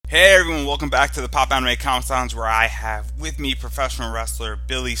Hey everyone, welcome back to the Pop Anime Comic-Cons, where I have with me professional wrestler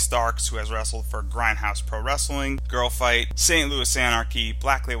Billy Starks, who has wrestled for Grindhouse Pro Wrestling, Girl Fight, St. Louis Anarchy,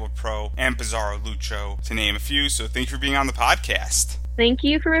 Black Label Pro, and Bizarro Lucho, to name a few. So thank you for being on the podcast. Thank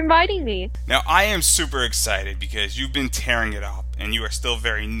you for inviting me. Now, I am super excited because you've been tearing it up, and you are still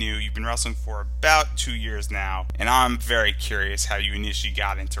very new. You've been wrestling for about 2 years now, and I'm very curious how you initially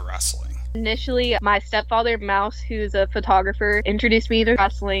got into wrestling. Initially, my stepfather, Mouse, who's a photographer, introduced me to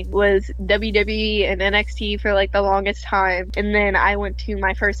wrestling, was WWE and NXT for like the longest time. And then I went to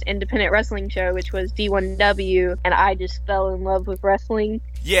my first independent wrestling show, which was D1W, and I just fell in love with wrestling.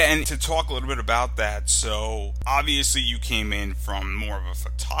 Yeah, and to talk a little bit about that, so obviously you came in from more of a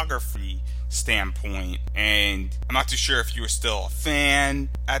photography standpoint, and I'm not too sure if you were still a fan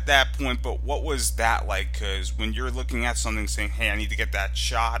at that point, but what was that like? Because when you're looking at something saying, hey, I need to get that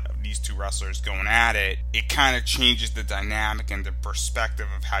shot of these two wrestlers going at it, it kind of changes the dynamic and the perspective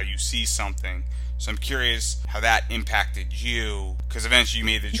of how you see something. So I'm curious how that impacted you, because eventually you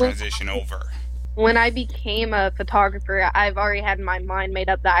made the transition over. When I became a photographer, I've already had my mind made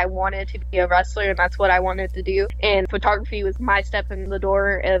up that I wanted to be a wrestler, and that's what I wanted to do. And photography was my step in the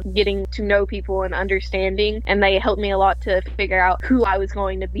door of getting to know people and understanding, and they helped me a lot to figure out who I was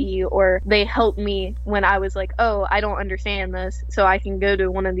going to be, or they helped me when I was like, oh, I don't understand this, so I can go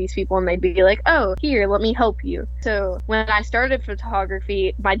to one of these people and they'd be like, oh, here, let me help you. So when I started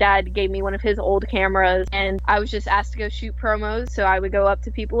photography, my dad gave me one of his old cameras, and I was just asked to go shoot promos. So I would go up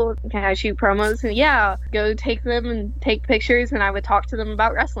to people, can I shoot promos? And yeah, go take them and take pictures, and I would talk to them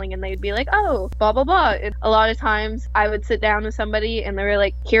about wrestling, and they'd be like, oh, blah blah blah. And a lot of times I would sit down with somebody and they were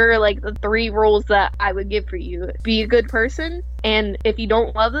like, here are like the 3 rules that I would give for you: be a good person, and if you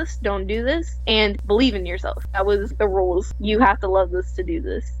don't love this, don't do this, and believe in yourself. That was the rules. You have to love this to do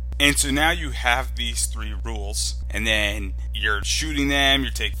this. And so now you have these 3 rules, and then you're shooting them,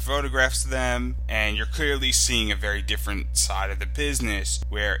 you're taking photographs of them, and you're clearly seeing a very different side of the business,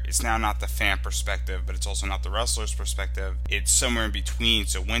 where it's now not the fan perspective, but it's also not the wrestler's perspective. It's somewhere in between.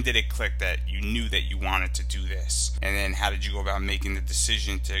 So when did it click that you knew that you wanted to do this? And then how did you go about making the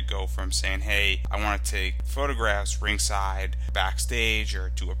decision to go from saying, hey, I want to take photographs ringside, backstage,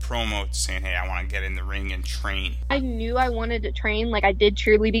 or do a promo, to saying, hey, I want to get in the ring and train? I knew I wanted to train. Like, I did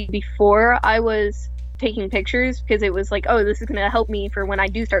cheerleading before I was taking pictures, because it was like, oh, this is going to help me for when I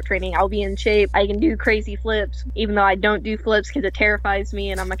do start training. I'll be in shape. I can do crazy flips, even though I don't do flips because it terrifies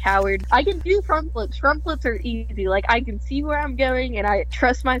me and I'm a coward. I can do front flips. Front flips are easy. Like, I can see where I'm going and I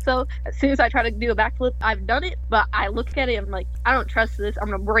trust myself. As soon as I try to do a backflip, I've done it, but I look at it and I'm like, I don't trust this. I'm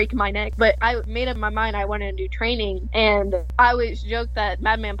going to break my neck. But I made up my mind I wanted to do training, and I always joked that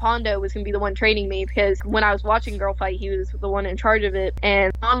Madman Pondo was going to be the one training me, because when I was watching Girl Fight, he was the one in charge of it.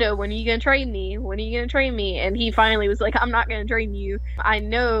 And Pondo, when are you going to train me? When are you going to train me? And he finally was like, I'm not going to train you. I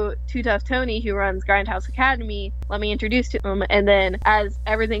know Too Tough Tony, who runs Grindhouse Academy. Let me introduce to him. And then as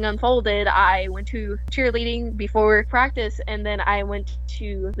everything unfolded, I went to cheerleading before practice, and then I went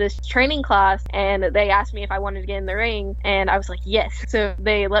to this training class, and they asked me if I wanted to get in the ring, and I was like, yes. So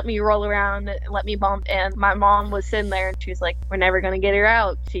they let me roll around, let me bump, and my mom was sitting there and she was like, we're never going to get her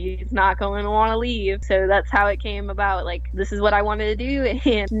out. She's not going to want to leave. So that's how it came about. Like, this is what I wanted to do,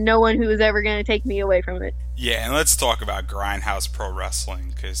 and no one who was ever going to take me away from it. Yeah, and let's talk about Grindhouse Pro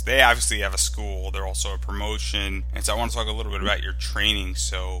Wrestling, because they obviously have a school. They're also a promotion. And so I want to talk a little bit about your training.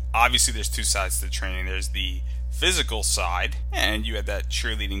 So obviously there's 2 sides to the training. There's the physical side, and you had that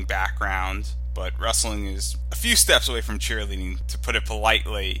cheerleading background, but wrestling is a few steps away from cheerleading, to put it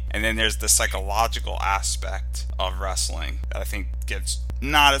politely. And then there's the psychological aspect of wrestling that I think gets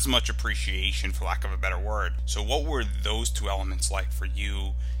not as much appreciation, for lack of a better word. So what were those 2 elements like for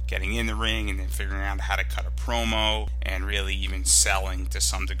you, getting in the ring and then figuring out how to cut a promo and really even selling to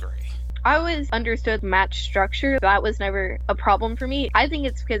some degree? I always understood match structure. That was never a problem for me. I think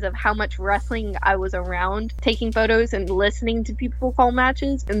it's because of how much wrestling I was around, taking photos and listening to people call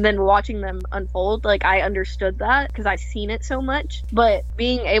matches and then watching them unfold. Like, I understood that because I've seen it so much. But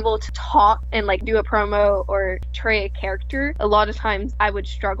being able to talk and like do a promo or portray a character, a lot of times I would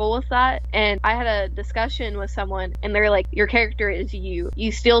struggle with that. And I had a discussion with someone and they're like, your character is you.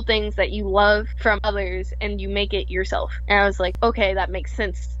 You steal things that you love from others and you make it yourself. And I was like, okay, that makes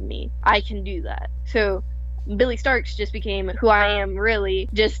sense to me. I can do that. So Billy Starks just became who I am, really,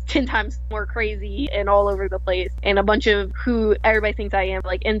 just 10 times more crazy and all over the place, and a bunch of who everybody thinks I am,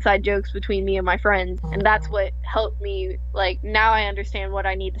 like inside jokes between me and my friends. And that's what helped me. Like, now I understand what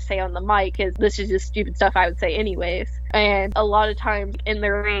I need to say on the mic, because this is just stupid stuff I would say anyways. And a lot of times in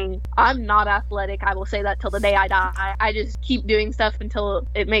the ring, I'm not athletic. I will say that till the day I die. I just keep doing stuff until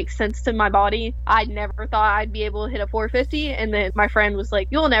it makes sense to my body. I never thought I'd be able to hit a 450, and then my friend was like,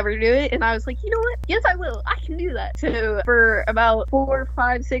 "You'll never do it." And I was like, "You know what? Yes, I will. I can do that." So for about 4,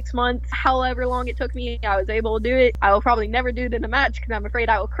 5, 6 months, however long it took me, I was able to do it. I will probably never do it in a match because I'm afraid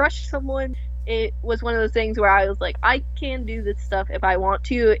I will crush someone. It was one of those things where I was like, I can do this stuff if I want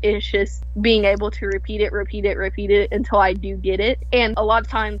to. It's just being able to repeat it until I do get it. And a lot of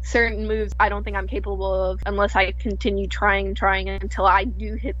times, certain moves I don't think I'm capable of unless I continue trying until I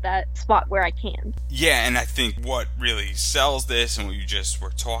do hit that spot where I can. Yeah, and I think what really sells this and what you just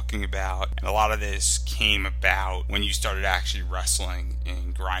were talking about, and a lot of this came about when you started actually wrestling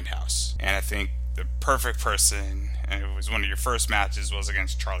in Grindhouse. And I think the perfect person, and it was one of your first matches, was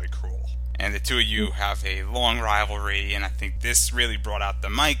against Charlie Cruel. And the two of you have a long rivalry, and I think this really brought out the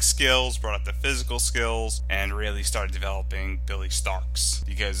mic skills, brought out the physical skills, and really started developing Billy Starks.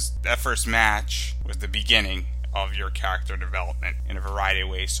 Because that first match was the beginning of your character development in a variety of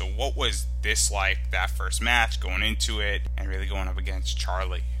ways. So what was this like, that first match, going into it, and really going up against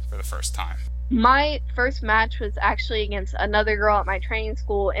Charlie for the first time? My first match was actually against another girl at my training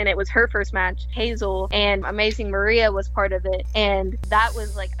school, and it was her first match, Hazel, and Amazing Maria was part of it. And that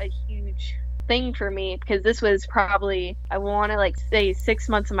was like a huge thing for me, because this was probably, I want to like say 6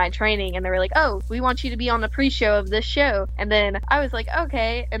 months of my training, and they were like, "Oh, we want you to be on the pre-show of this show." And then I was like,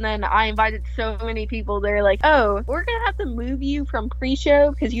 okay. And then I invited so many people. They're like, "Oh, we're gonna have to move you from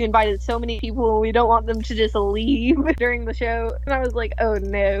pre-show because you invited so many people and we don't want them to just leave during the show." And I was like, oh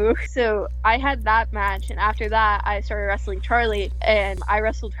no. So I had that match, and after that I started wrestling Charlie, and I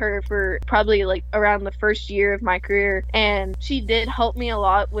wrestled her for probably like around the first year of my career, and she did help me a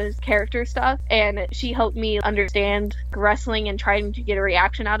lot with character stuff. And she helped me understand wrestling and trying to get a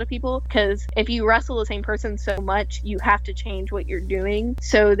reaction out of people, because if you wrestle the same person so much, you have to change what you're doing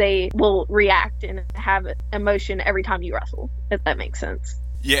so they will react and have emotion every time you wrestle, if that makes sense.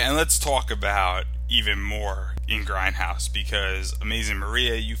 Yeah, and let's talk about even more in Grindhouse, because Amazing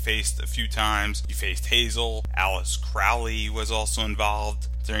Maria you faced a few times. You faced Hazel. Alice Crowley was also involved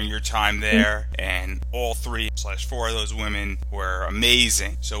during your time there, and all 3/4 of those women were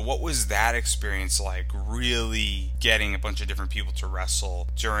amazing. So what was that experience like, really getting a bunch of different people to wrestle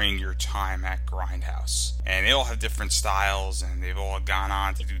during your time at Grindhouse? And they all have different styles, and they've all gone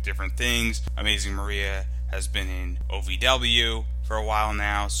on to do different things. Amazing Maria has been in OVW for a while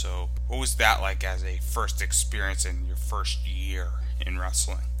now, so what was that like as a first experience in your first year in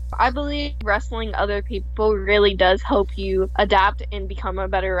wrestling? I believe wrestling other people really does help you adapt and become a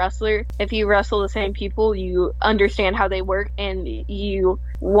better wrestler. If you wrestle the same people, you understand how they work, and you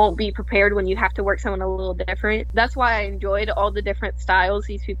won't be prepared when you have to work someone a little different. That's why I enjoyed all the different styles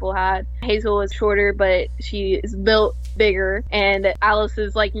these people had. Hazel is shorter, but she is built bigger, and Alice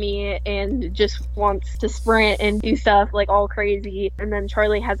is like me and just wants to sprint and do stuff like all crazy. And then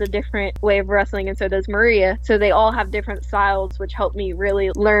Charlie has a different way of wrestling, and so does Maria. So they all have different styles, which helped me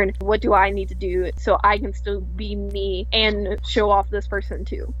really learn what do I need to do so I can still be me and show off this person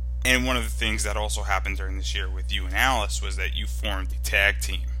too. And one of the things that also happened during this year with you and Alice was that you formed a tag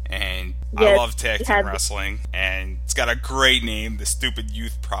team. And yes, I love tag team wrestling, and it's got a great name, the Stupid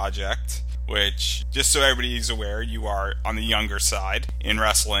Youth Project, which, just so everybody's aware, you are on the younger side in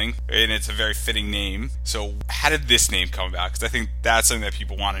wrestling, and it's a very fitting name. So how did this name come about? Because I think that's something that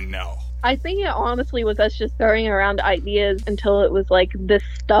people want to know. I think it honestly was us just throwing around ideas until it was like this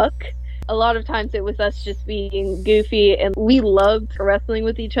stuck. A lot of times it was us just being goofy, and we loved wrestling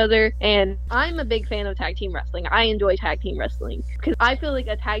with each other. And I'm a big fan of tag team wrestling. I enjoy tag team wrestling because I feel like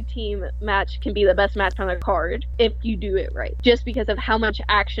a tag team match can be the best match on a card if you do it right, just because of how much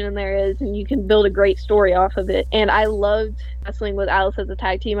action there is, and you can build a great story off of it. And I loved wrestling with Alice as a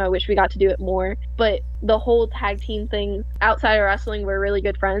tag team. I wish we got to do it more, but the whole tag team thing outside of wrestling, we're really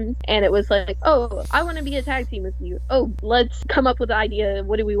good friends, and it was like, oh, I want to be a tag team with you. Oh, let's come up with an idea.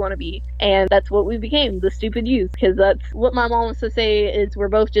 What do we want to be? And that's what we became, the Stupid Youth, because that's what my mom used to say, is we're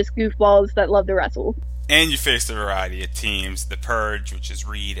both just goofballs that love to wrestle. And you faced a variety of teams: the Purge, which is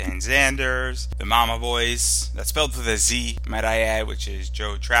Reed and Xanders; the Mama Boys, that's spelled with a Z, might I add, which is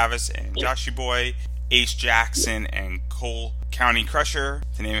Joe Travis and Joshy Boy; Ace Jackson and Cole County Crusher,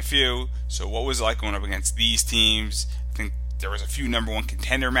 to name a few. So what was it like going up against these teams? I think there was a few number one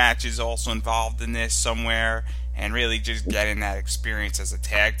contender matches also involved in this somewhere, and really just getting that experience as a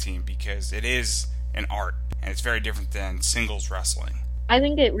tag team, because it is an art, and it's very different than singles wrestling. I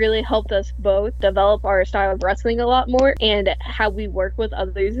think it really helped us both develop our style of wrestling a lot more and how we work with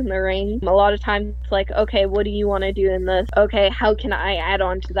others in the ring. A lot of times it's like, okay, what do you want to do in this? Okay, how can I add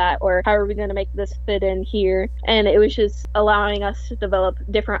on to that? Or how are we going to make this fit in here? And it was just allowing us to develop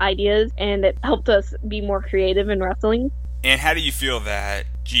different ideas, and it helped us be more creative in wrestling. And how do you feel that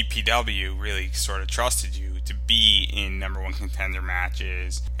GPW really sort of trusted you to be in number one contender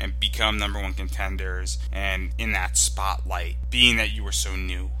matches and become number one contenders and in that spotlight, being that you were so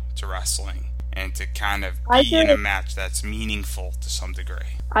new to wrestling, and to kind of be in a match that's meaningful to some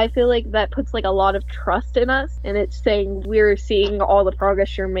degree? I feel like that puts like a lot of trust in us, and it's saying we're seeing all the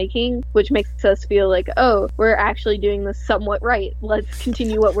progress you're making, which makes us feel like, oh, we're actually doing this somewhat right. Let's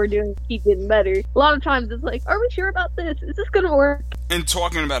continue what we're doing, keep getting better. A lot of times it's like, are we sure about this? Is this gonna work? And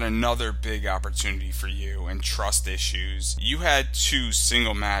talking about another big opportunity for you and trust issues, you had 2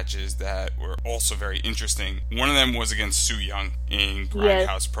 single matches that were also very interesting. One of them was against Su Yung in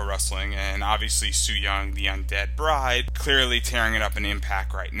Grindhouse Pro Wrestling, and obviously Su Yung, the Undead Bride, clearly tearing it up in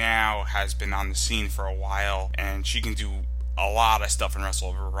Impact right now, has been on the scene for a while, and she can do a lot of stuff and wrestle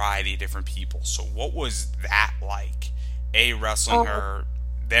a variety of different people. So what was that like? Wrestling her,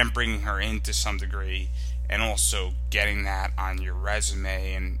 then bringing her in to some degree, and also getting that on your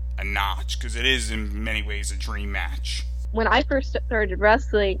resume and a notch, because it is in many ways a dream match. When I first started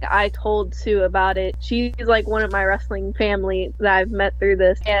wrestling, I told Sue about it. She's like one of my wrestling family that I've met through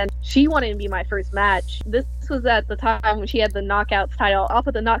this, and she wanted to be my first match. This was at the time when she had the Knockouts title. I'll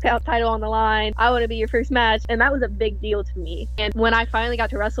put the Knockout title on the line. I want to be your first match, and that was a big deal to me. And when I finally got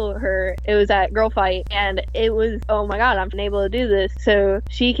to wrestle her, it was at Girl Fight, and it was, oh my god, I'm able to do this. So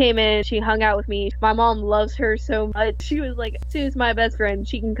she came in, she hung out with me. My mom loves her so much. She was like, Sue's my best friend.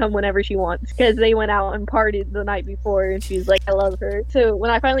 She can come whenever she wants, because they went out and partied the night before, and she's like, I love her. So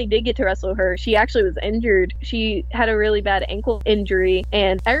when I finally did get to wrestle her, she actually was injured. She had a really bad ankle injury,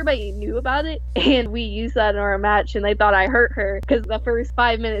 and everybody knew about it, and we used that in our match, and they thought I hurt her, because the first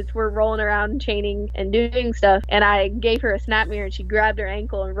 5 minutes we're rolling around and chaining and doing stuff, and I gave her a snap mirror, and she grabbed her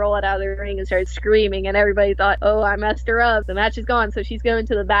ankle and rolled it out of the ring and started screaming, and everybody thought, oh, I messed her up. The match is gone. So she's going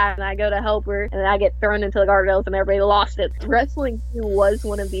to the back, and I go to help her, and I get thrown into the guardrails, and everybody lost it. Wrestling was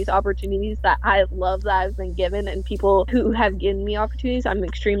one of these opportunities that I love that I've been given, and people who have given me opportunities, I'm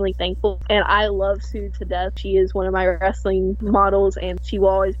extremely thankful, and I love Sue to death. She is one of my wrestling models, and she will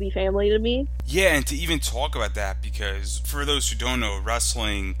always be family to me. Yeah, and to even talk about that, because for those who don't know,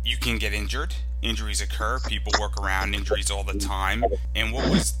 wrestling, you can get injured. Injuries occur. People work around injuries all the time. And what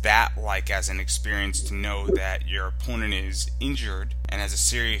was that like as an experience to know that your opponent is injured and has a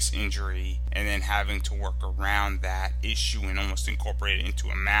serious injury, and then having to work around that issue and almost incorporate it into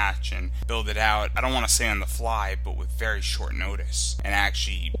a match and build it out, I don't want to say on the fly, but with very short notice, and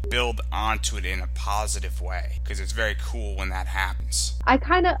actually build onto it in a positive way, because it's very cool when that happens. I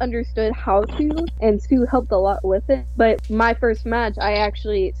kind of understood how to, and Sue helped a lot with it, but my first match, I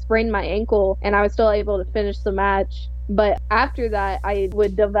actually sprained my ankle, and I was still able to finish the match. But after that, I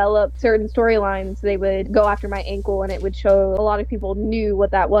would develop certain storylines. They would go after my ankle, and it would show a lot of people knew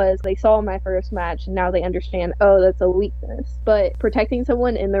what that was. They saw my first match, and now they understand, oh, that's a weakness. But protecting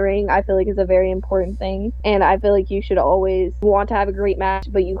someone in the ring, I feel like, is a very important thing. And I feel like you should always want to have a great match,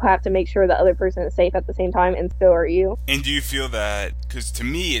 but you have to make sure the other person is safe at the same time, and so are you. And do you feel that, because to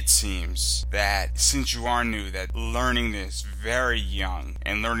me it seems that since you are new, that learning this very young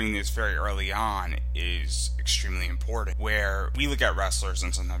and learning this very early on is extremely important, where we look at wrestlers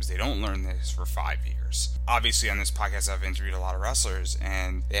and sometimes they don't learn this for 5 years. Obviously on this podcast I've interviewed a lot of wrestlers,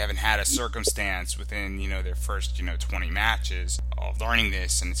 and they haven't had a circumstance within, their first, 20 matches of learning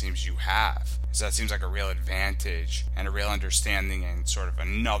this, and it seems you have. So that seems like a real advantage and a real understanding and sort of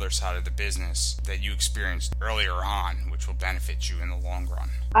another side of the business that you experienced earlier on, which will benefit you in the long run.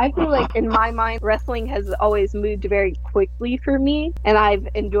 I feel like in my mind, wrestling has always moved very quickly for me, and I've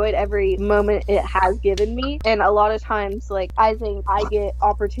enjoyed every moment it has given me. And a lot of times, I think I get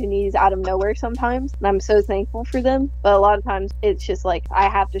opportunities out of nowhere sometimes, and I'm so thankful for them. But a lot of times, it's just I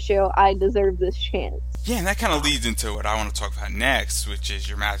have to show I deserve this chance. Yeah, and that kind of leads into what I want to talk about next, which is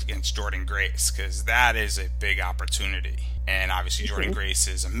your match against Jordynne Grace, because that is a big opportunity. And obviously Jordynne Grace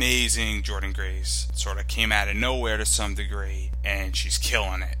is amazing. Jordynne Grace sort of came out of nowhere to some degree, and she's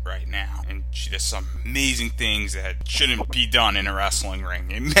killing it right now. And she does some amazing things that shouldn't be done in a wrestling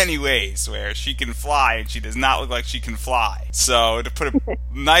ring in many ways, where she can fly and she does not look like she can fly. So to put it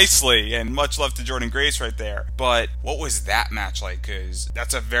nicely, and much love to Jordynne Grace right there. But what was that match like? Because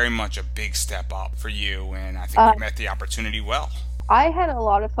that's very much a big step up for you, and I think you met the opportunity well. I had a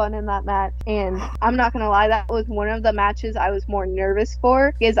lot of fun in that match, and I'm not gonna lie, that was one of the matches I was more nervous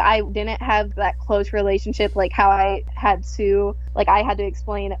for because I didn't have that close relationship like how I had Sue. Like, I had to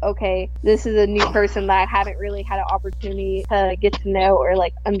explain, okay, this is a new person that I haven't really had an opportunity to get to know or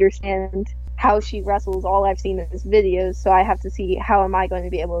like understand how she wrestles. All I've seen is videos, so I have to see how am I going to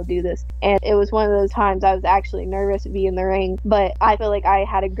be able to do this. And it was one of those times I was actually nervous to be in the ring, but I feel like I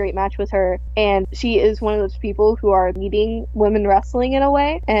had a great match with her, and she is one of those people who are leading women wrestling in a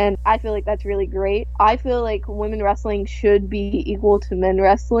way, and I feel like that's really great. I feel like women wrestling should be equal to men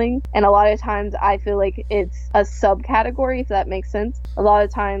wrestling, and a lot of times I feel like it's a subcategory, if that makes sense. A lot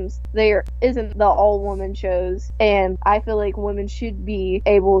of times there isn't the all woman shows, and I feel like women should be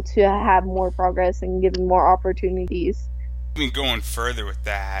able to have more progress and given more opportunities. I mean, going further with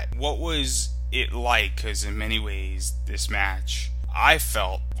that, what was it like? Because in many ways, this match, I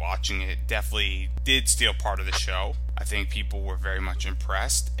felt watching it, definitely did steal part of the show. I think people were very much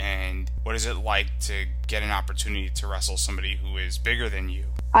impressed. And what is it like to get an opportunity to wrestle somebody who is bigger than you?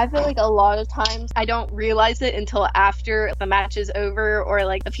 I feel like a lot of times I don't realize it until after the match is over or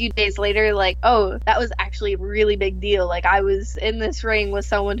like a few days later, like, oh, that was actually a really big deal. Like, I was in this ring with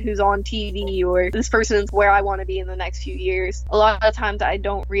someone who's on TV, or this person's where I want to be in the next few years. A lot of times I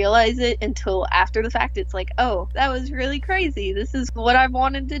don't realize it until after the fact. It's like, oh, that was really crazy. This is what I've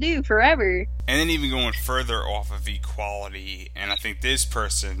wanted to do forever. And then even going further off of equality, and I think this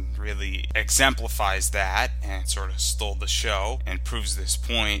person really exemplifies that and sort of stole the show and proves this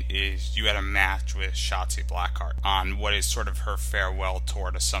point, is you had a match with Shotzi Blackheart on what is sort of her farewell tour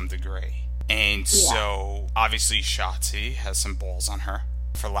to some degree. And so obviously Shotzi has some balls on her,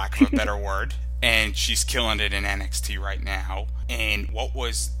 for lack of a better word, and she's killing it in NXT right now. And what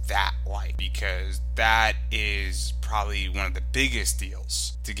was that like? Because that is probably one of the biggest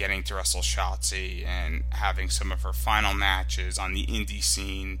deals to getting to wrestle Shotzi and having some of her final matches on the indie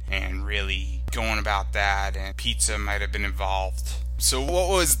scene and really going about that, and pizza might have been involved. So what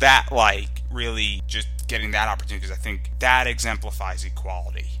was that like, really just getting that opportunity? Because I think that exemplifies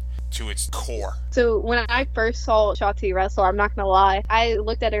equality to its core. So when I first saw Shotzi wrestle, I'm not gonna lie, I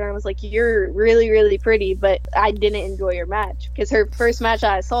looked at her and I was like, you're really, really pretty, but I didn't enjoy your match. Because her first match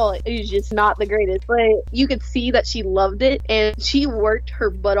I saw, it was just not the greatest. But you could see that she loved it, and she worked her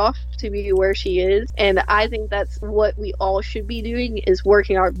butt off to be where she is. And I think that's what we all should be doing, is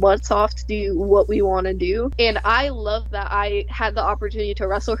working our butts off to do what we want to do. And I love that I had the opportunity to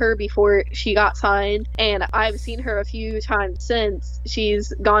wrestle her before she got signed, and I've seen her a few times since.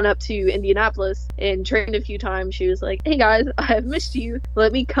 She's gone up to Indianapolis and trained a few times. She was like, hey guys, I've missed you,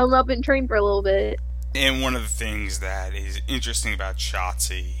 let me come up and train for a little bit. And one of the things that is interesting about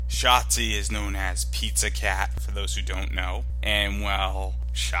Shotzi is known as Pizza Cat, for those who don't know. And well,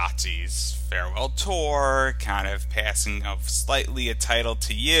 Shotzi's farewell tour, kind of passing of slightly a title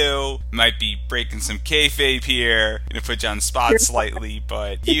to you, might be breaking some kayfabe here, gonna put you on the spot slightly,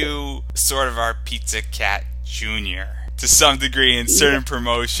 but you sort of are Pizza Cat Jr. to some degree in certain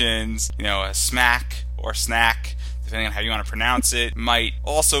promotions. You know, a smack or snack, depending on how you want to pronounce it, might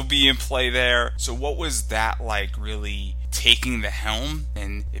also be in play there. So what was that like, really taking the helm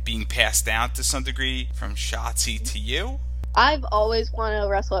and it being passed down to some degree from Shotzi to you? I've always wanted to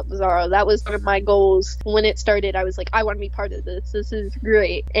wrestle at Bizarro. That was one of my goals. When it started, I was like, I want to be part of this. This is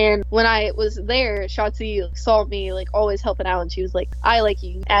great. And when I was there, Shotzi saw me like always helping out, and she was like, I like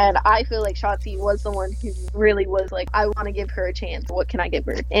you. And I feel like Shotzi was the one who really was like, I want to give her a chance. What can I give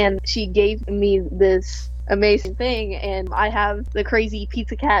her? And she gave me this amazing thing, and I have the crazy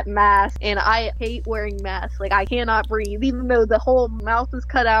Pizza Cat mask, and I hate wearing masks. Like, I cannot breathe, even though the whole mouth is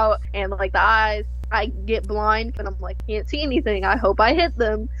cut out and like the eyes. I get blind and I'm like, can't see anything. I hope I hit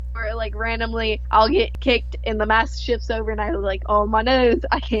them. Or like randomly I'll get kicked and the mask shifts over and I was like, oh, my nose,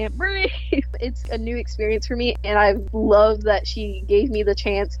 I can't breathe. It's a new experience for me, and I love that she gave me the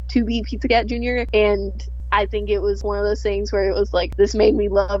chance to be Pizza Cat Jr. And I think it was one of those things where it was like, this made me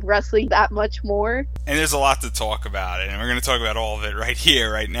love wrestling that much more. And there's a lot to talk about, and we're going to talk about all of it right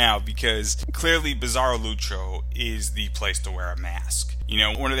here, right now, because clearly Bizarro Lucho is the place to wear a mask. You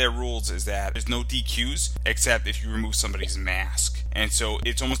know, one of their rules is that there's no DQs except if you remove somebody's mask. And so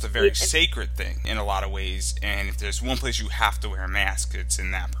it's almost a very sacred thing in a lot of ways. And if there's one place you have to wear a mask, it's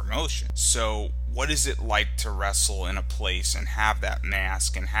in that promotion. So what is it like to wrestle in a place and have that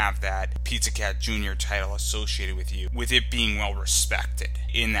mask and have that Pizza Cat Jr. title associated with you, with it being well respected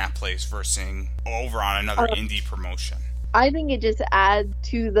in that place versus over on another indie promotion? I think it just adds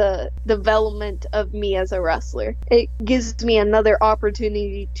to the development of me as a wrestler. It gives me another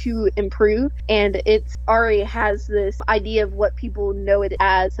opportunity to improve, and it's already has this idea of what people know it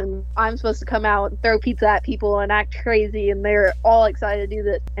as, and I'm supposed to come out and throw pizza at people and act crazy, and they're all excited to do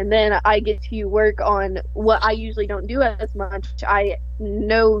this. And then I get to work on what I usually don't do as much. I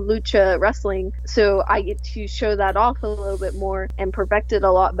know lucha wrestling, so I get to show that off a little bit more and perfect it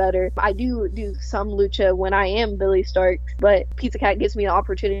a lot better. I do some lucha when I am Billy Starks, but Pizza Cat gives me the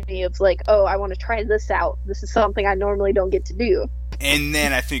opportunity of like, oh, I want to try this out. This is something I normally don't get to do. And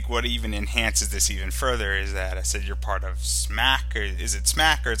then I think what even enhances this even further is that I said you're part of Smack, or is it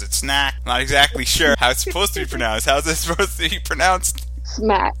Smack or is it Snack? I'm not exactly sure how it's supposed to be pronounced. How's it supposed to be pronounced?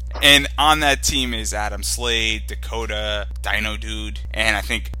 Smack. And on that team is Adam Slade, Dakota, Dino Dude, and I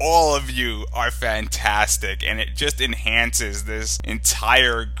think all of you are fantastic, and it just enhances this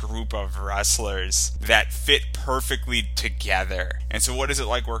entire group of wrestlers that fit perfectly together. And so what is it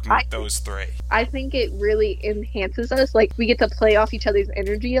like working with those three? I think it really enhances us. Like, we get to play off each other's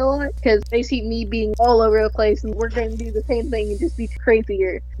energy a lot, because they see me being all over the place, and we're going to do the same thing and just be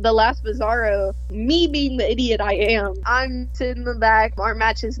crazier. The last Bizarro, me being the idiot I am, I'm sitting in the back, our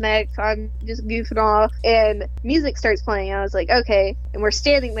match is next, I'm just goofing off, and music starts playing. I was like, okay, and we're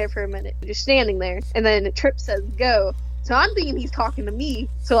standing there for a minute, just standing there, and then Tripp says go. So I'm thinking he's talking to me,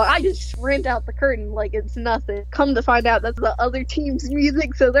 so I just sprint out the curtain like it's nothing. Come to find out that's the other team's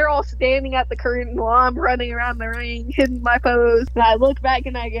music, so they're all standing at the curtain while I'm running around the ring, hitting my pose, and I look back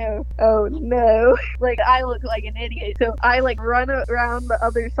and I go, oh no. Like, I look like an idiot, so I like run around the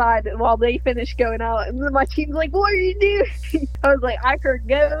other side while they finish going out, and then my team's like, what are you doing? I was like, I heard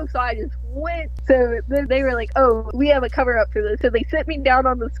go, so I just went. So then they were like, oh, we have a cover up for this. So they sit me down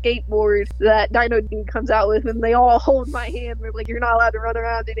on the skateboard that Dino Dude comes out with, and they all hold my hand. They're like, you're not allowed to run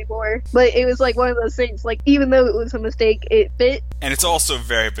around anymore. But it was like one of those things, like, even though it was a mistake, it fit. And it's also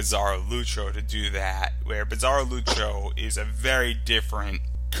very Bizarro Lucho to do that, where Bizarro Lucho is a very different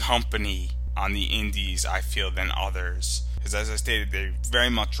company on the indies, I feel, than others. Because as I stated, they very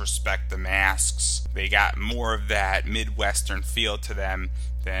much respect the masks. They got more of that Midwestern feel to them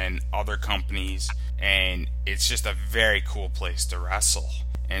than other companies, and it's just a very cool place to wrestle.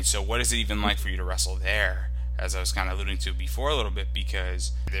 And so what is it even like for you to wrestle there? As I was kind of alluding to before a little bit,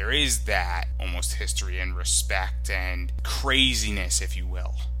 because there is that almost history and respect and craziness, if you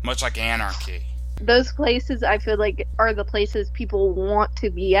will, much like Anarchy. Those places, I feel like, are the places people want to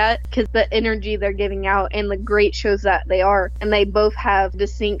be at, because the energy they're giving out and the great shows that they are, and they both have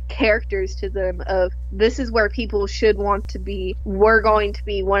distinct characters to them of, this is where people should want to be. We're going to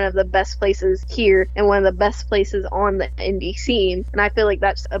be one of the best places here and one of the best places on the indie scene, and I feel like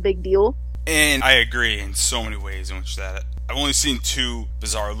that's a big deal. And I agree in so many ways in which that I've only seen 2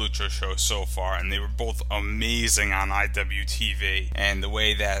 Bizarro Lucha shows so far, and they were both amazing on IWTV. And the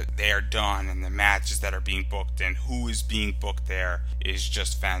way that they are done and the matches that are being booked and who is being booked there is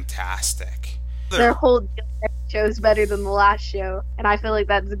just fantastic. Their whole show is better than the last show, and I feel like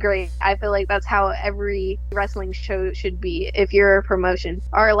that's great. I feel like that's how every wrestling show should be if you're a promotion.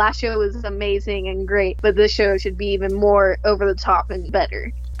 Our last show was amazing and great, but this show should be even more over the top and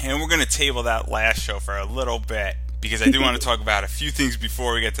better. And we're going to table that last show for a little bit, because I do want to talk about a few things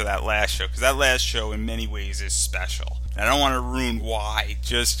before we get to that last show, because that last show in many ways is special. And I don't want to ruin why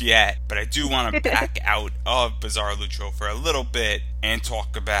just yet, but I do want to back out of Bizarro Lucho for a little bit and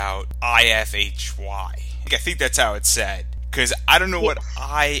talk about IFHY. I think that's how it's said, because I don't know what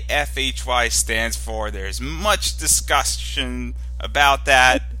IFHY stands for. There's much discussion about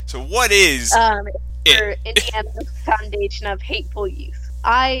that. So what is it? Indiana Foundation of Hateful Youth.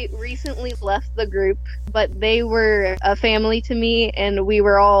 I recently left the group, but they were a family to me, and we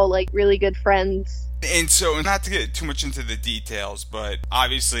were all like really good friends. And so, not to get too much into the details, but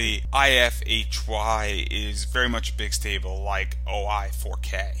obviously IFHY is very much a big stable like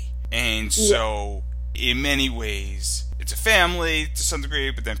OI4K. And so, in many ways, it's a family to some degree,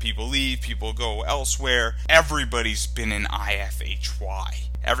 but then people leave, people go elsewhere. Everybody's been in IFHY.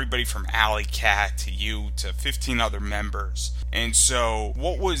 Everybody from Alley Cat to you to 15 other members. And so,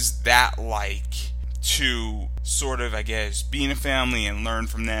 what was that like to sort of, I guess, be in a family and learn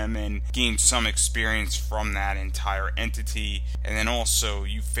from them and gain some experience from that entire entity? And then also,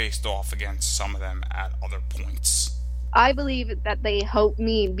 you faced off against some of them at other points. I believe that they helped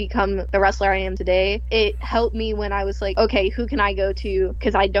me become the wrestler I am today. It helped me when I was like, okay, who can I go to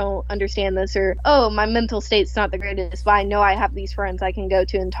because I don't understand this, or, oh, my mental state's not the greatest, but I know I have these friends I can go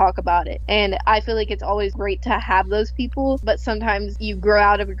to and talk about it. And I feel like it's always great to have those people, but sometimes you grow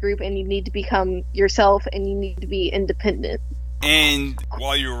out of a group and you need to become yourself and you need to be independent. And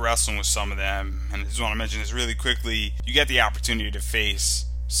while you were wrestling with some of them, and I just want to mention this really quickly, you get the opportunity to face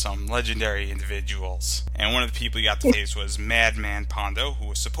some legendary individuals. And one of the people you got to face was Madman Pondo, who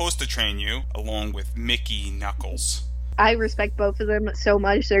was supposed to train you, along with Mickey Knuckles. I respect both of them so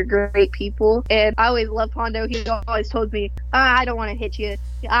much. They're great people. And I always love Pondo. He always told me, I don't want to hit you.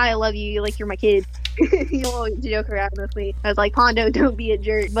 I love you like you're my kid. He'll always joke around with me. I was like, Pondo, don't be a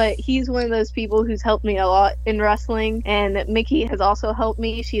jerk. But he's one of those people who's helped me a lot in wrestling. And Mickey has also helped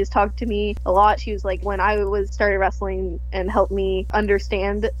me. She has talked to me a lot. She was like, when I started wrestling, and helped me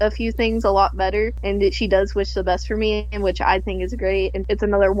understand a few things a lot better. And she does wish the best for me, which I think is great. And it's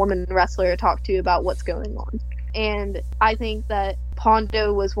another woman wrestler to talk to about what's going on. And I think that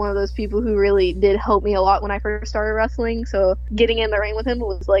Pondo was one of those people who really did help me a lot when I first started wrestling. So getting in the ring with him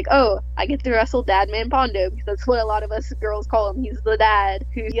was like, oh, I get to wrestle Dad Man Pondo, because that's what a lot of us girls call him. He's the dad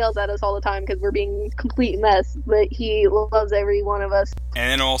who yells at us all the time because we're being a complete mess, but he loves every one of us. And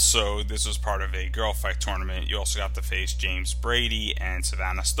then also, this was part of a girl fight tournament. You also got to face James Brady and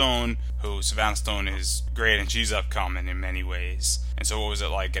Savannah Stone, who Savannah Stone is great and she's upcoming in many ways. And so what was it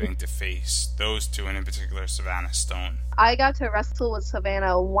like getting to face those two, and in particular Savannah Stone? I got to wrestle with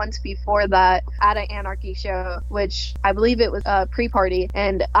Savannah once before that at an Anarchy show, which I believe it was a pre-party,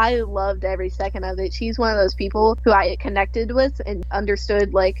 and I loved every second of it. She's one of those people who I connected with and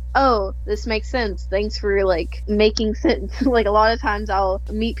understood, like, oh, this makes sense. Thanks for, like, making sense. Like, a lot of times I'll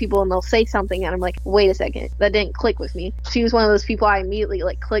meet people and they'll say something and I'm like, wait a second, that didn't click with me. She was one of those people I immediately,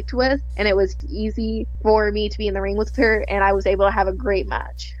 like, clicked with, and it was easy for me to be in the ring with her, and I was able to have a great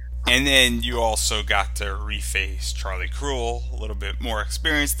match. And then you also got to reface Charlie Cruel, a little bit more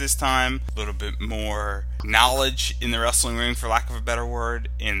experience this time, a little bit more knowledge in the wrestling ring, for lack of a better word,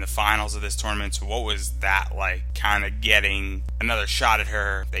 in the finals of this tournament. So what was that like, kind of getting another shot at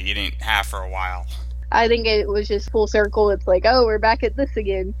her that you didn't have for a while? I think it was just full circle. It's like, oh, we're back at this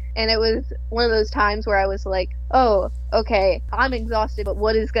again. And it was one of those times where I was like, oh, okay, I'm exhausted, but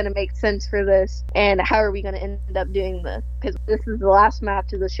what is going to make sense for this? And how are we going to end up doing this? Because this is the last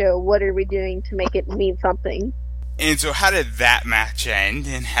match of the show. What are we doing to make it mean something? And so how did that match end?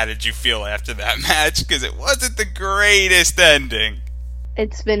 And how did you feel after that match? Because it wasn't the greatest ending.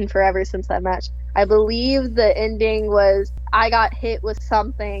 It's been forever since that match. I believe the ending was I got hit with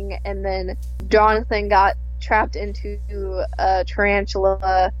something, and then Jonathan got trapped into a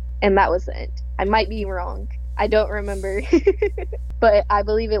tarantula, and that was the end. I might be wrong. I don't remember. But I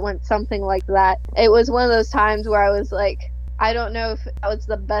believe it went something like that. It was one of those times where I was like, I don't know if that was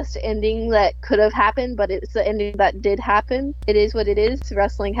the best ending that could have happened, but it's the ending that did happen. It is what it is.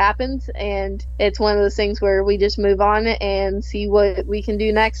 Wrestling happens, and it's one of those things where we just move on and see what we can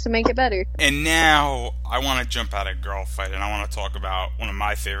do next to make it better. And now I want to jump out of Girl Fight, and I want to talk about one of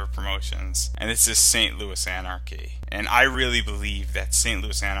my favorite promotions, and this is St. Louis Anarchy. And I really believe that St.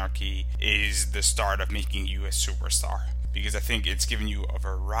 Louis Anarchy is the start of making you a superstar, because I think it's given you a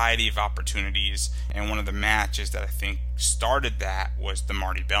variety of opportunities, and one of the matches that I think started that was the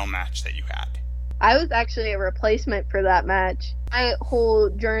Marty Bell match that you had. I was actually a replacement for that match. My whole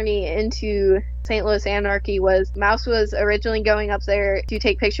journey into St. Louis Anarchy was Mouse was originally going up there to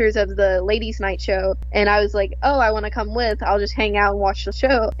take pictures of the Ladies' Night show, and I was like, oh, I want to come with. I'll just hang out and watch the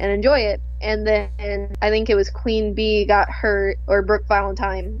show and enjoy it. And then I think it was Queen Bee got hurt, or Brooke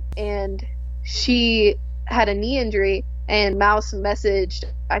Valentine, and she had a knee injury. And Mouse messaged,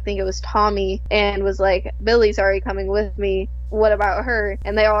 I think it was Tommy, and was like, Billy's already coming with me. What about her?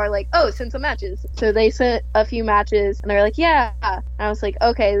 And they all are like, oh, send some matches. So they sent a few matches, and they're like, yeah. And I was like,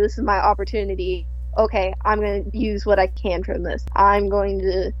 okay, this is my opportunity. Okay, I'm going to use what I can from this. I'm going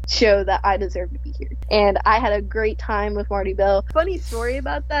to show that I deserve to be here. And I had a great time with Marty Bell. Funny story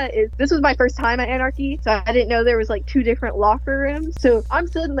about that is this was my first time at Anarchy, so I didn't know there was like 2 different locker rooms. So I'm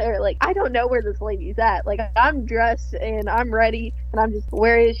sitting there like, I don't know where this lady's at. Like, I'm dressed and I'm ready, and I'm just,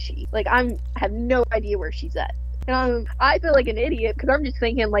 where is she? Like, I have no idea where she's at. And I feel like an idiot because I'm just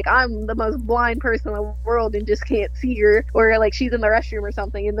thinking like I'm the most blind person in the world and just can't see her, or like she's in the restroom or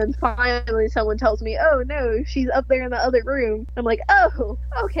something, and then finally someone tells me, oh no, she's up there in the other room. I'm like, oh,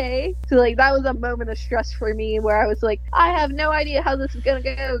 okay. So like that was a moment of stress for me where I was like, I have no idea how this is gonna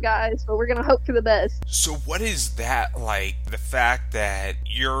go, guys, but we're gonna hope for the best. So what is that like, the fact that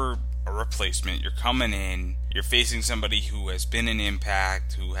you're a replacement, you're coming in, you're facing somebody who has been in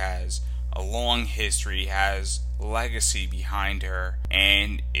Impact, who has a long history, has legacy behind her,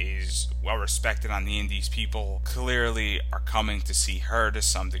 and is well respected on the indies. People clearly are coming to see her to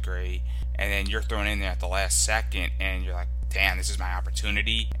some degree, and then you're thrown in there at the last second and you're like, damn, this is my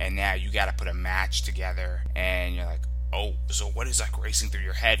opportunity, and now you got to put a match together, and you're like, oh, so what is like racing through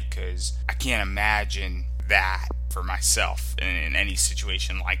your head? Because I can't imagine that for myself in any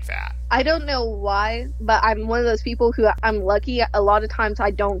situation like that. I don't know why, but I'm one of those people who I'm lucky. A lot of times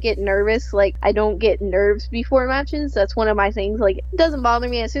I don't get nervous. Like, I don't get nerves before matches. That's one of my things. Like, it doesn't bother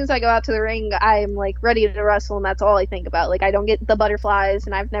me. As soon as I go out to the ring, I'm, like, ready to wrestle, and that's all I think about. Like, I don't get the butterflies,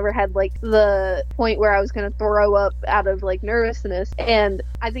 and I've never had, like, the point where I was going to throw up out of, like, nervousness. And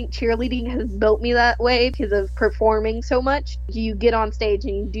I think cheerleading has built me that way because of performing so much. You get on stage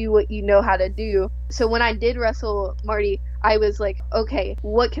and you do what you know how to do. So when I did wrestle Marty, I was like, okay,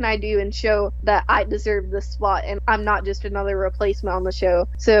 what can I do and show that I deserve this spot and I'm not just another replacement on the show?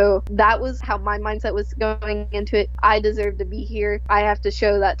 So that was how my mindset was going into it. I deserve to be here. I have to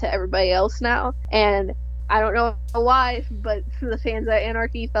show that to everybody else now. And I don't know why, but the fans at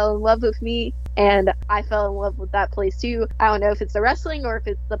Anarchy fell in love with me, and I fell in love with that place too. I don't know if it's the wrestling or if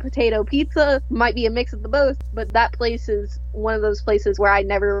it's the potato pizza. Might be a mix of the both, but that place is one of those places where I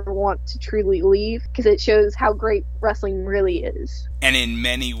never want to truly leave because it shows how great wrestling really is. And in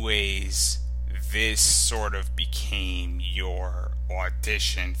many ways, this sort of became your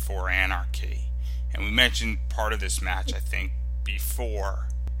audition for Anarchy. And we mentioned part of this match, I think, before.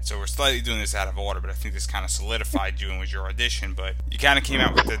 So we're slightly doing this out of order, but I think this kind of solidified you and was your audition. But you kind of came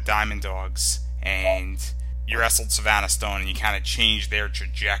out with the Diamond Dogs, and you wrestled Savannah Stone, and you kind of changed their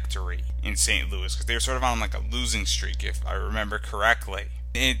trajectory in St. Louis, because they were sort of on like a losing streak, if I remember correctly.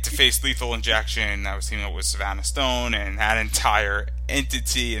 And to face Lethal Injection, I was teaming up with Savannah Stone and that entire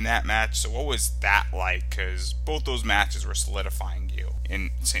entity in that match. So what was that like? Because both those matches were solidifying you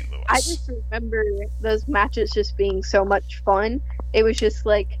in St. Louis. I just remember those matches just being so much fun. It was just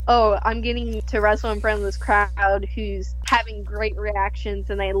like, oh, I'm getting to wrestle in front of this crowd who's having great reactions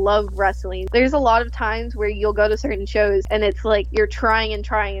and they love wrestling. There's a lot of times where you'll go to certain shows and it's like you're trying and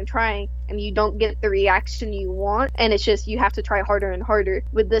trying and trying and you don't get the reaction you want, and it's just you have to try harder and harder.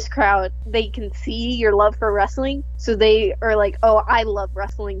 With this crowd, they can see your love for wrestling, so they are like, oh, I love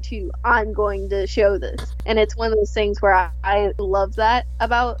wrestling too. I'm going to show this. And it's one of those things where I love that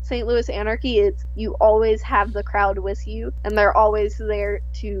about St. Louis Anarchy. It's you always have the crowd with you and they're always there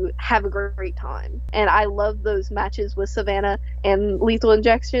to have a great time. And I love those matches with Savannah and Lethal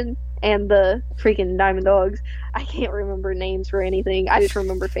Injection and the freaking Diamond Dogs. I can't remember names for anything. I just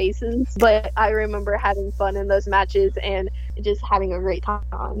remember faces. But I remember having fun in those matches and just having a great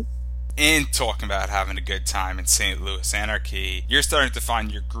time. And talking about having a good time in St. Louis Anarchy, you're starting to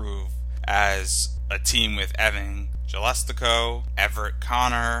find your groove as a team with Evan Jalistico, Everett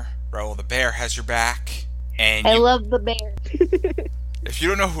Connor, Raul the Bear has your back. And I love the Bear. If you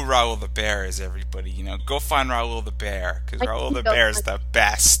don't know who Raul the Bear is, everybody, go find Raul the Bear, because Raul the Bear is the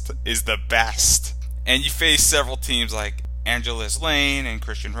best. And you face several teams like Angeles Lane and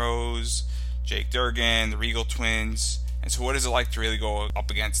Christian Rose, Jake Durgan, the Regal Twins. And so what is it like to really go up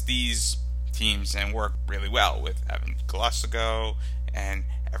against these teams and work really well with Evan Jalistico and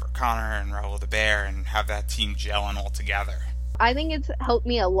Everett Connor and Raul the Bear and have that team gelling all together? I think it's helped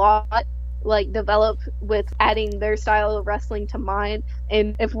me a lot, develop with adding their style of wrestling to mine.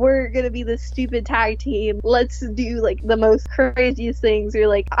 And if we're gonna be this stupid tag team, let's do the most craziest things.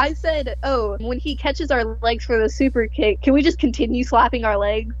 Or I said, oh, when he catches our legs for the super kick, can we just continue slapping our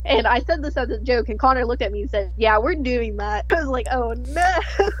legs? And I said this as a joke, and Connor looked at me and said, yeah, we're doing that. I was like, oh no.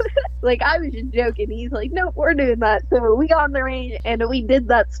 I was just joking. He's like, nope, we're doing that. So we got on the range and we did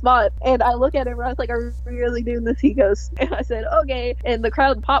that spot. And I look at him and I was like, are we really doing this? He goes, and I said, okay. And the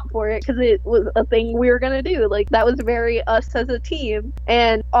crowd popped for it because it was a thing we were gonna do. That was very us as a team.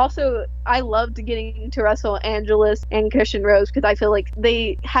 And also, I loved getting to wrestle Angelus and Christian Rose because I feel like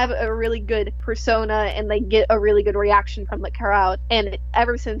they have a really good persona and they get a really good reaction from the crowd. And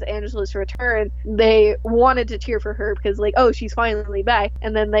ever since Angelus returned, they wanted to cheer for her because oh, she's finally back.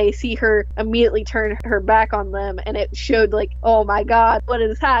 And then they see her immediately turn her back on them, and it showed oh my god, what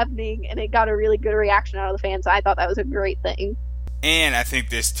is happening? And it got a really good reaction out of the fans. I thought that was a great thing. And I think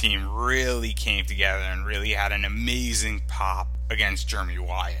this team really came together and really had an amazing pop against Jeremy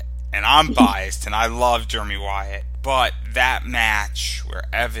Wyatt. And I'm biased, and I love Jeremy Wyatt. But that match where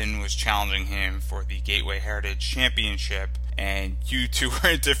Evan was challenging him for the Gateway Heritage Championship, and you two were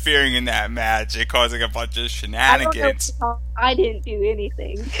interfering in that match and causing a bunch of shenanigans. I didn't do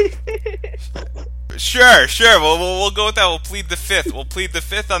anything. Sure. We'll go with that. We'll plead the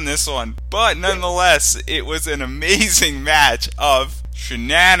fifth on this one. But nonetheless, it was an amazing match of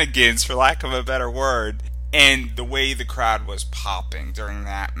shenanigans, for lack of a better word. And the way the crowd was popping during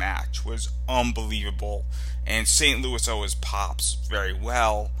that match was unbelievable. And St. Louis always pops very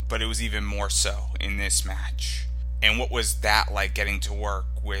well, but it was even more so in this match. And what was that like, getting to work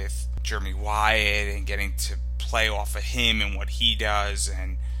with Jeremy Wyatt and getting to play off of him and what he does,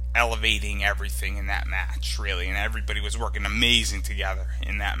 and elevating everything in that match, really, and everybody was working amazing together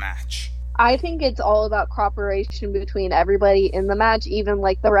in that match. I think it's all about cooperation between everybody in the match, even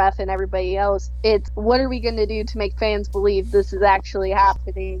like the ref and everybody else. It's what are we going to do to make fans believe this is actually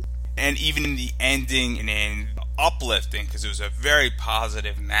happening? And even in the ending and uplifting, because it was a very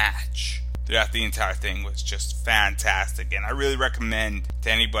positive match throughout the entire thing, was just fantastic. And I really recommend to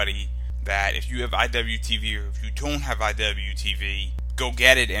anybody that if you have IWTV or if you don't have IWTV, go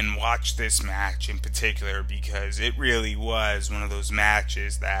get it and watch this match in particular, because it really was one of those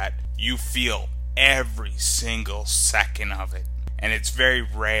matches that you feel every single second of it. And it's very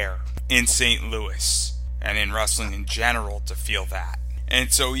rare in St. Louis and in wrestling in general to feel that.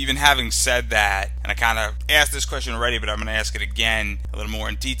 And so even having said that, and I kind of asked this question already, but I'm going to ask it again a little more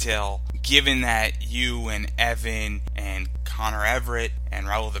in detail, given that you and Evan and Connor Everett and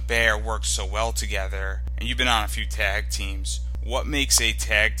Raul the Bear work so well together, and you've been on a few tag teams, what makes a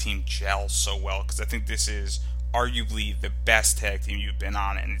tag team gel so well? Because I think this is arguably the best tag team you've been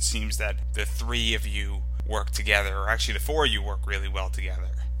on, and it seems that the three of you work together, or actually the four of you work really well together.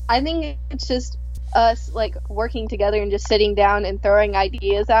 I think it's just us like working together and just sitting down and throwing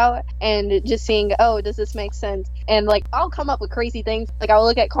ideas out and just seeing, oh, does this make sense? And like I'll come up with crazy things. Like I'll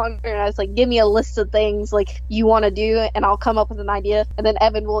look at Connor and I was like, give me a list of things like you want to do, and I'll come up with an idea, and then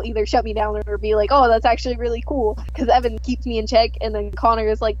Evan will either shut me down or be like, oh, that's actually really cool, because Evan keeps me in check, and then Connor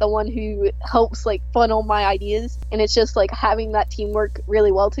is like the one who helps like funnel my ideas. And it's just like having that teamwork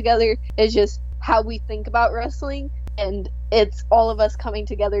really well together is just how we think about wrestling. And it's all of us coming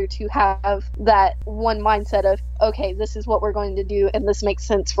together to have that one mindset of, okay, this is what we're going to do, and this makes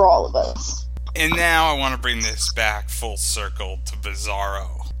sense for all of us. And now I want to bring this back full circle to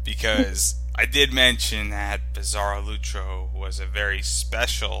Bizarro, because I did mention that Bizarro Lucho was a very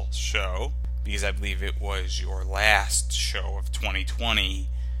special show, because I believe it was your last show of 2020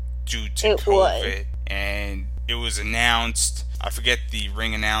 due to COVID. And it was announced, I forget the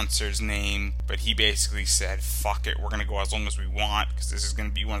ring announcer's name, but he basically said, fuck it, we're going to go as long as we want, because this is going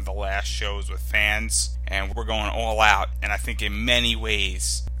to be one of the last shows with fans, and we're going all out. And I think in many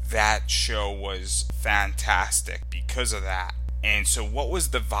ways, that show was fantastic because of that. And so what was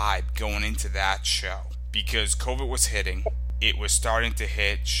the vibe going into that show? Because COVID was hitting, it was starting to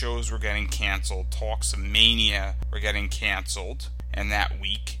hit, shows were getting canceled, Talks of Mania were getting canceled, and that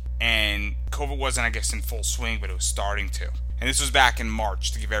week. And COVID wasn't, I guess, in full swing, but it was starting to. And this was back in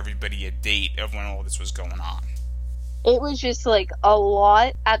March, to give everybody a date of when all this was going on. It was just like a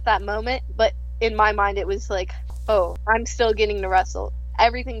lot at that moment, but in my mind it was like, oh, I'm still getting to wrestle.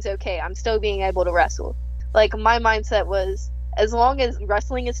 Everything's okay. I'm still being able to wrestle. Like, my mindset was, as long as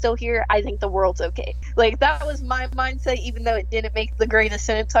wrestling is still here, I think the world's okay. Like, that was my mindset, even though it didn't make the greatest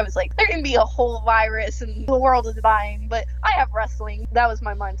sense. I was like, there can be a whole virus and the world is dying, but I have wrestling. That was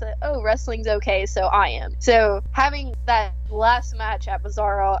my mindset. Oh, wrestling's okay, so I am. So having that last match at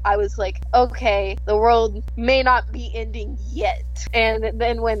Bizarro, I was like, okay, the world may not be ending yet. And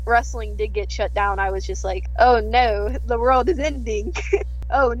then when wrestling did get shut down, I was just like, oh no, the world is ending.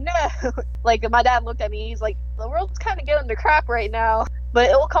 Oh no. Like, my dad looked at me, he's like, the world's kind of going to crap right now, but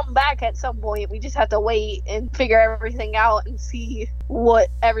it will come back at some point. We just have to wait and figure everything out and see what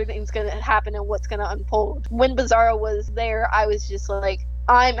everything's going to happen and what's going to unfold. When Bizarro was there, I was just like,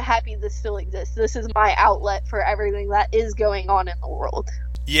 I'm happy this still exists. This is my outlet for everything that is going on in the world.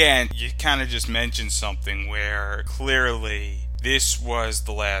 Yeah, and you kind of just mentioned something where clearly this was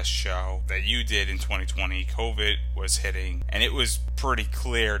the last show that you did in 2020. COVID was hitting, and it was pretty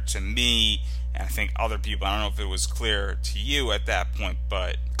clear to me, and I think other people, I don't know if it was clear to you at that point,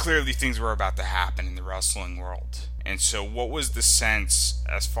 but clearly things were about to happen in the wrestling world. And so what was the sense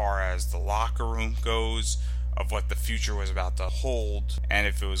as far as the locker room goes of what the future was about to hold, and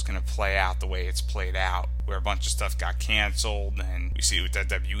if it was going to play out the way it's played out, where a bunch of stuff got canceled, and we see it with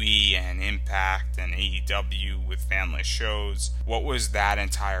WWE and Impact and AEW with fanless shows? What was that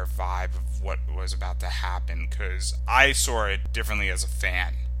entire vibe of what was about to happen? Because I saw it differently as a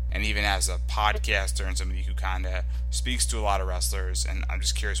fan, and even as a podcaster and somebody who kind of speaks to a lot of wrestlers, and I'm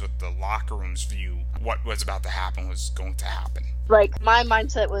just curious what the locker room's view, what was about to happen, was going to happen. Like, my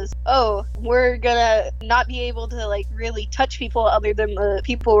mindset was, oh, we're gonna not be able to, like, really touch people other than the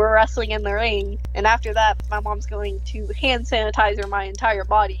people who are wrestling in the ring. And after that, my mom's going to hand sanitizer my entire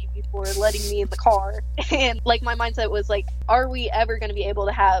body before letting me in the car. And, like, my mindset was, like, are we ever going to be able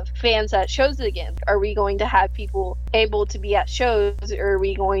to have fans at shows again? Are we going to have people able to be at shows? Or are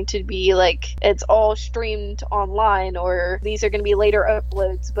we going to be, like, it's all streamed online? Or these are going to be later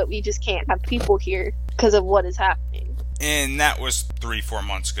uploads, but we just can't have people here because of what is happening. And that was 3-4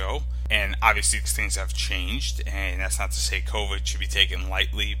 months ago. And obviously things have changed, and that's not to say COVID should be taken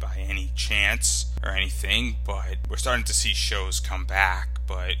lightly by any chance or anything, but we're starting to see shows come back.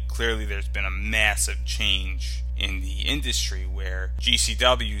 But clearly there's been a massive change in the industry where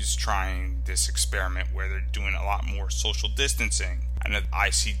GCW's trying this experiment where they're doing a lot more social distancing. I know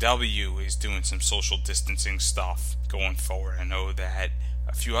ICW is doing some social distancing stuff going forward. I know that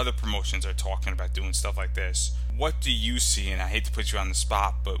a few other promotions are talking about doing stuff like this. What do you see, and I hate to put you on the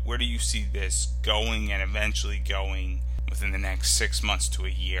spot, but where do you see this going and eventually going within the next 6 months to a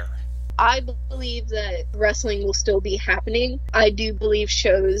year? I believe that wrestling will still be happening. I do believe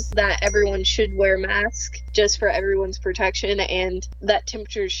shows that everyone should wear masks just for everyone's protection, and that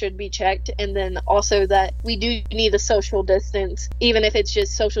temperatures should be checked, and then also that we do need a social distance, even if it's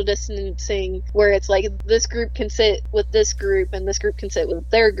just social distancing where it's like this group can sit with this group and this group can sit with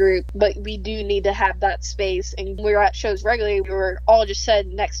their group, but we do need to have that space. And we're at shows regularly, we're all just set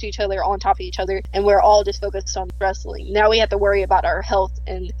next to each other, on top of each other, and we're all just focused on wrestling. Now we have to worry about our health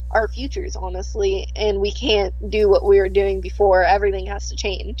and our futures, honestly, and we can't do what we were doing before. Everything has to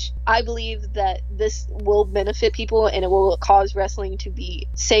change. I believe that this will benefit people, and it will cause wrestling to be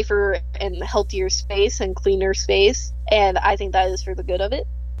safer and healthier space and cleaner space, and I think that is for the good of it.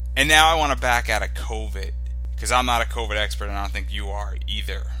 And now I want to back out of COVID, because I'm not a COVID expert, and I don't think you are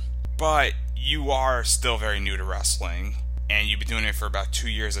either. But you are still very new to wrestling, and you've been doing it for about 2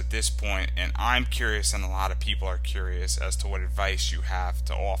 years at this point, and I'm curious, and a lot of people are curious as to what advice you have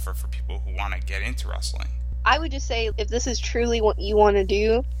to offer for people who want to get into wrestling. I would just say, if this is truly what you want to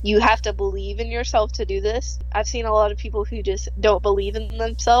do, you have to believe in yourself to do this. I've seen a lot of people who just don't believe in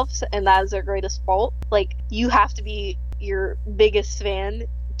themselves, and that is their greatest fault. Like, you have to be your biggest fan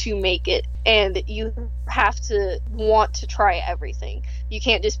to make it, and you have to want to try everything. You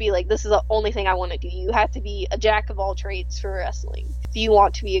can't just be like, this is the only thing I want to do. You have to be a jack of all trades for wrestling if you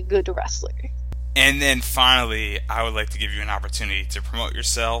want to be a good wrestler. And then finally, I would like to give you an opportunity to promote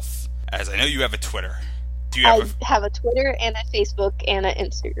yourself, as I know you have a Twitter. Do you have a Twitter and a Facebook and an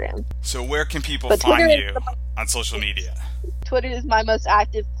Instagram. So where can people find you on social media? Twitter is my most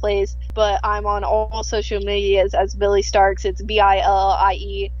active place, but I'm on all social medias as Billie Starks. It's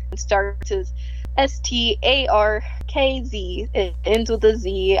BILIE. Starks is STARKZ. It ends with a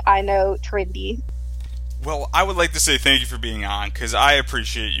Z. I know, trendy. Well, I would like to say thank you for being on, because I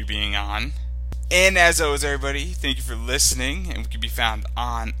appreciate you being on. And as always, everybody, thank you for listening, and we can be found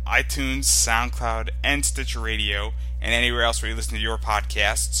on iTunes, SoundCloud, and Stitcher Radio, and anywhere else where you listen to your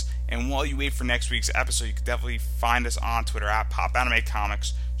podcasts. And while you wait for next week's episode, you can definitely find us on Twitter at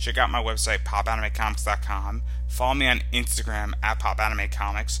PopAnimeComics. Check out my website, PopAnimeComics.com. Follow me on Instagram at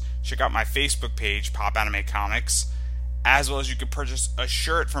PopAnimeComics. Check out my Facebook page, PopAnimeComics. As well as you can purchase a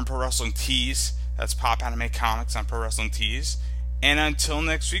shirt from Pro Wrestling Tees. That's Pop Anime Comics on Pro Wrestling Tees. And until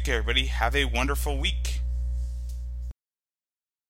next week, everybody, have a wonderful week.